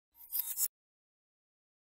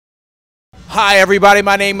Hi everybody,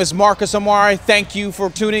 my name is Marcus Amari. Thank you for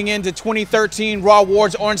tuning in to 2013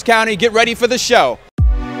 RAWards Orange County. Get ready for the show.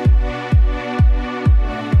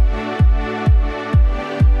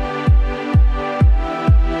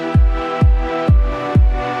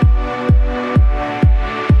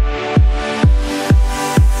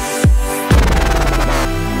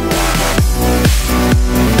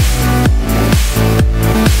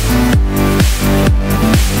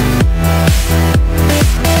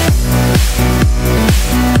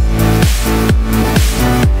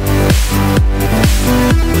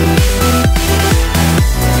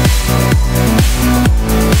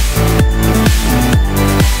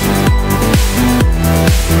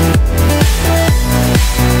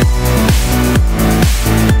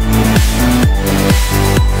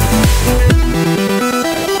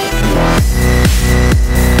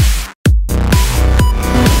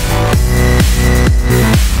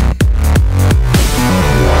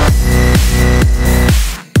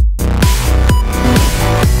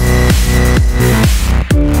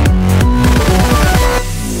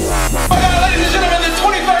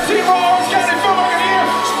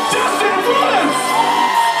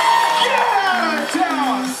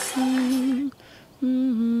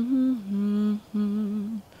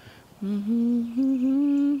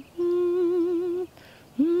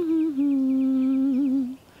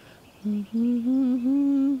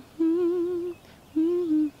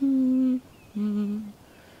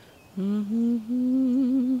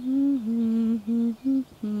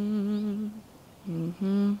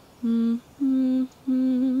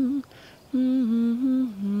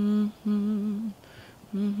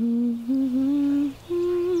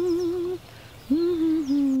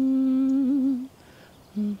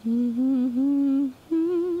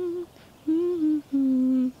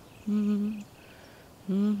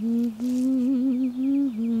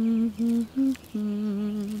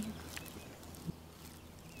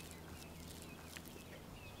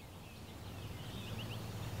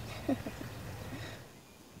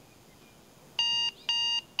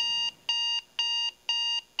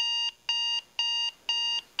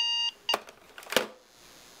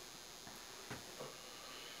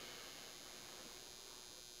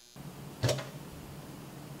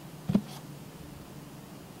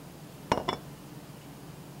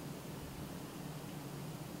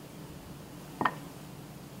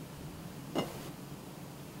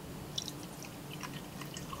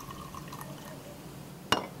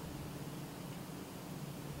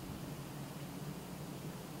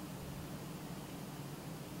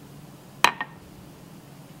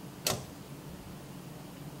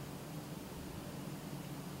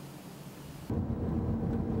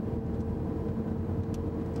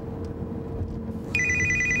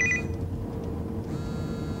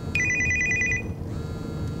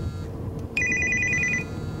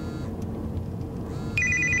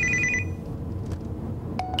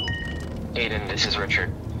 Aiden, this is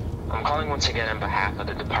Richard. I'm calling once again on behalf of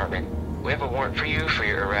the department. We have a warrant for you for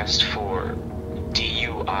your arrest for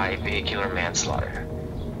DUI, vehicular manslaughter.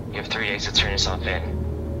 You have 3 days to turn yourself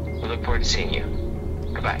in. We look forward to seeing you.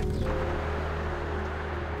 Goodbye.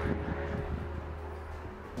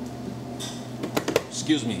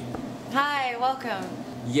 Excuse me. Hi, welcome.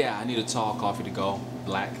 Yeah, I need a tall coffee to go.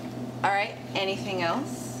 Black. All right, anything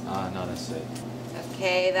else? No, that's it.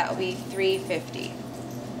 Okay, that will be $3.50.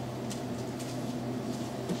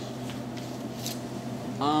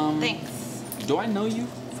 Thanks. Do I know you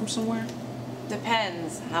from somewhere?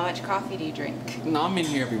 Depends. How much coffee do you drink? No, I'm in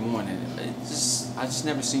here every morning. I just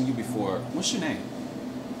never seen you before. What's your name?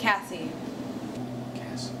 Cassie.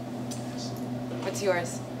 Cassie. What's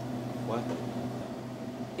yours? What?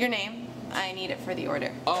 Your name. I need it for the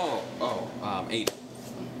order. Aiden.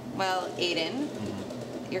 Well, Aiden,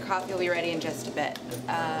 your coffee will be ready in just a bit. You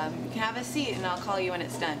can have a seat and I'll call you when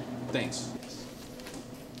it's done. Thanks.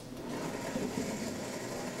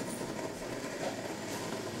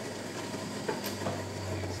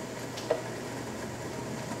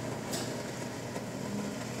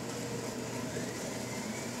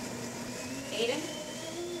 Aiden?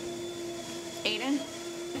 Aiden?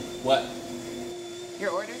 What?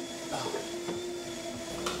 Your order? Oh.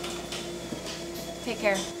 Take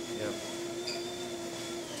care. Yep.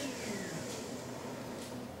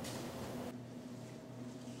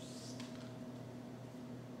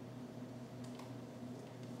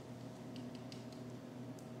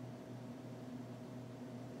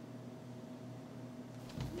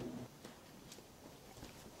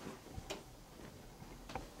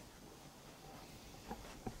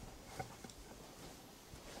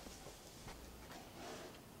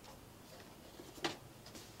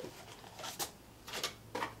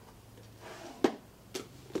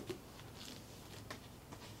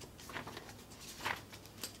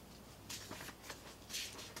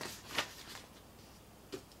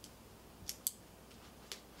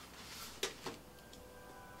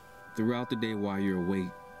 Throughout the day while you're awake,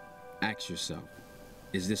 ask yourself,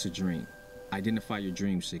 is this a dream? Identify your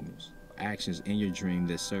dream signals, actions in your dream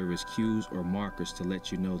that serve as cues or markers to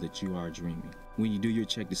let you know that you are dreaming. When you do your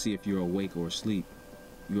check to see if you're awake or asleep,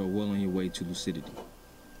 you are well on your way to lucidity.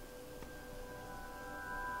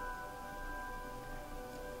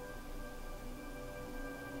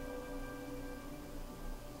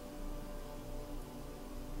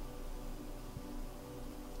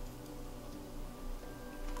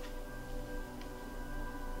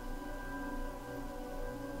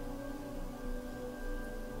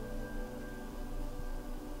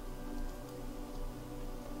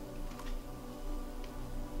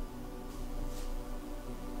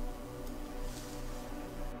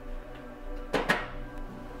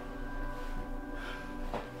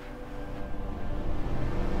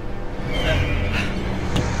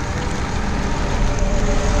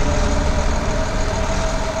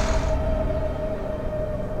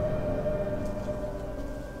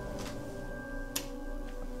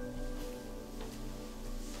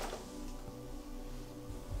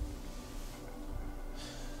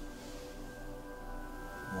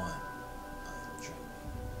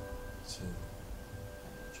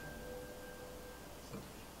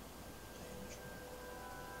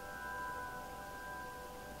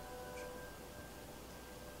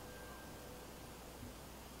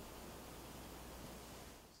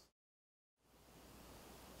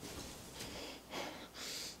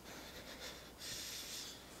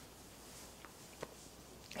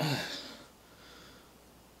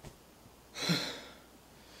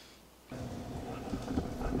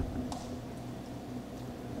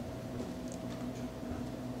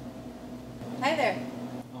 Hi there.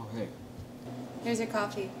 Oh, hey. Here's your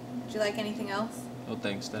coffee. Would you like anything else? No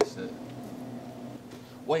thanks, that's it.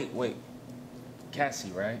 Wait.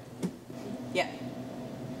 Cassie, right? Yeah.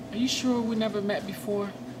 Are you sure we never met before?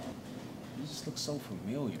 You just look so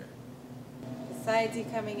familiar. Besides you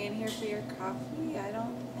coming in here for your coffee, I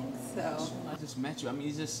don't think so. I just met you. I mean,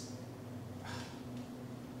 you just...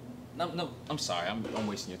 No, I'm sorry. I'm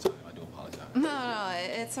wasting your time. I do apologize. No,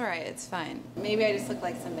 it's all right. It's fine. Maybe I just look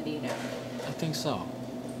like somebody you know. I think so.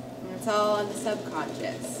 It's all in the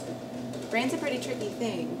subconscious. Brain's a pretty tricky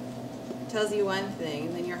thing. It tells you one thing,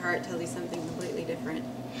 and then your heart tells you something completely different.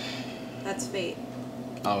 That's fate.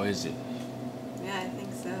 Oh, is it? Yeah, I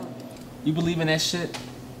think so. You believe in that shit?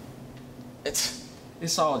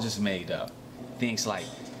 It's all just made up. Things like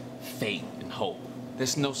fate and hope.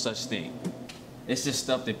 There's no such thing. It's just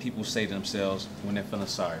stuff that people say to themselves when they're feeling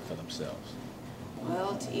sorry for themselves.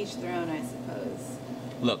 Well, to each their own, I suppose.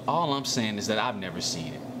 Look, all I'm saying is that I've never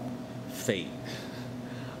seen it. Fate.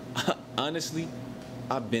 Honestly,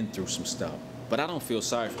 I've been through some stuff, but I don't feel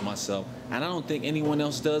sorry for myself, and I don't think anyone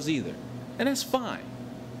else does either. And that's fine.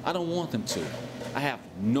 I don't want them to. I have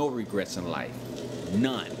no regrets in life.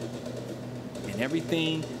 None. And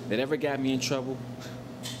everything that ever got me in trouble,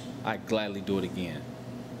 I'd gladly do it again.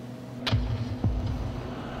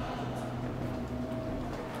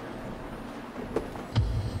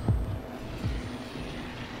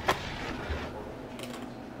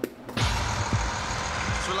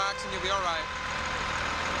 Just relax and you'll be all right.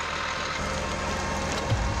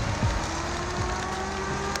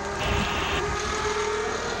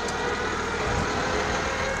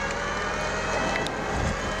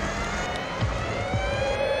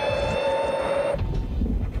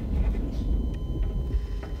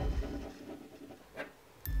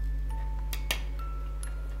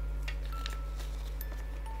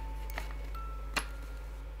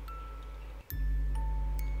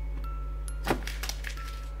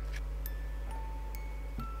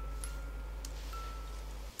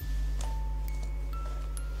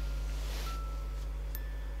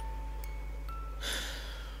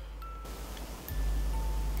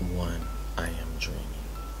 One, I am dreaming.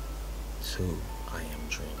 2, I am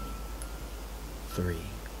dreaming. 3,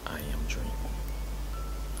 I am dreaming.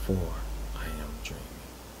 4, I am dreaming.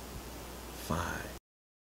 5.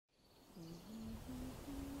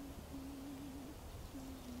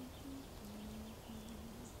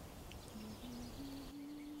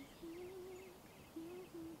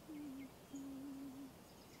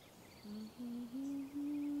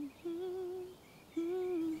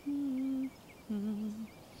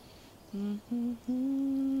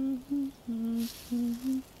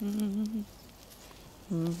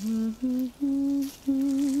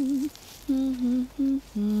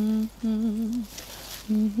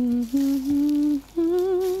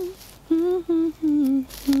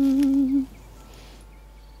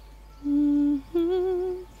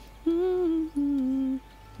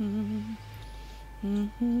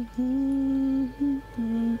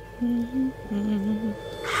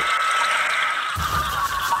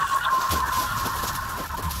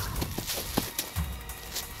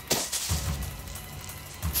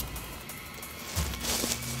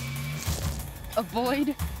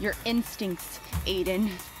 Avoid your instincts,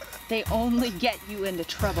 Aiden. They only get you into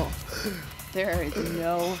trouble. There is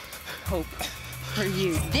no hope for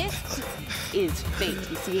you. This is fate,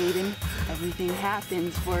 you see, Aiden. Everything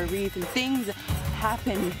happens for a reason. Things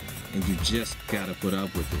happen. And you just gotta put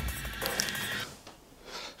up with it.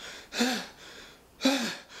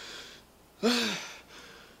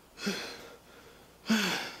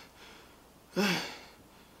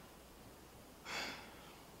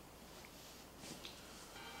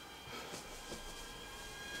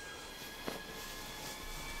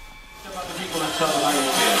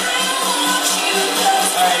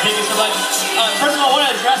 Alright, thank you so much. First of all, I want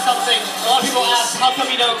to address something. A lot of people ask, how come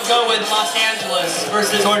you don't go with Los Angeles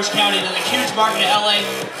versus Orange County? There's a huge market in LA.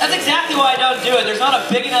 That's exactly why I don't do it. There's not a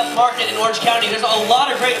big enough market in Orange County. There's a lot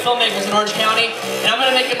of great filmmakers in Orange County, and I'm going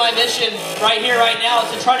to make it my mission right here, right now,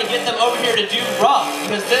 to try to get them over here to do Raw,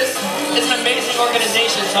 because this is an amazing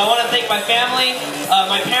organization. So I want to thank my family,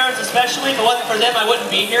 my parents especially. If it wasn't for them, I wouldn't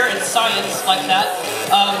be here. It's science like that.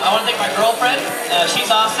 I want to thank my girlfriend. She's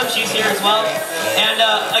awesome. She's here as well. And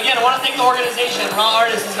again, I want to thank the organization.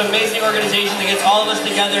 RAWards is an amazing organization that gets all of us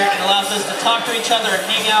together and allows us to talk to each other and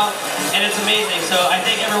hang out, and it's amazing. So I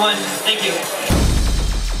thank everyone. Thank you.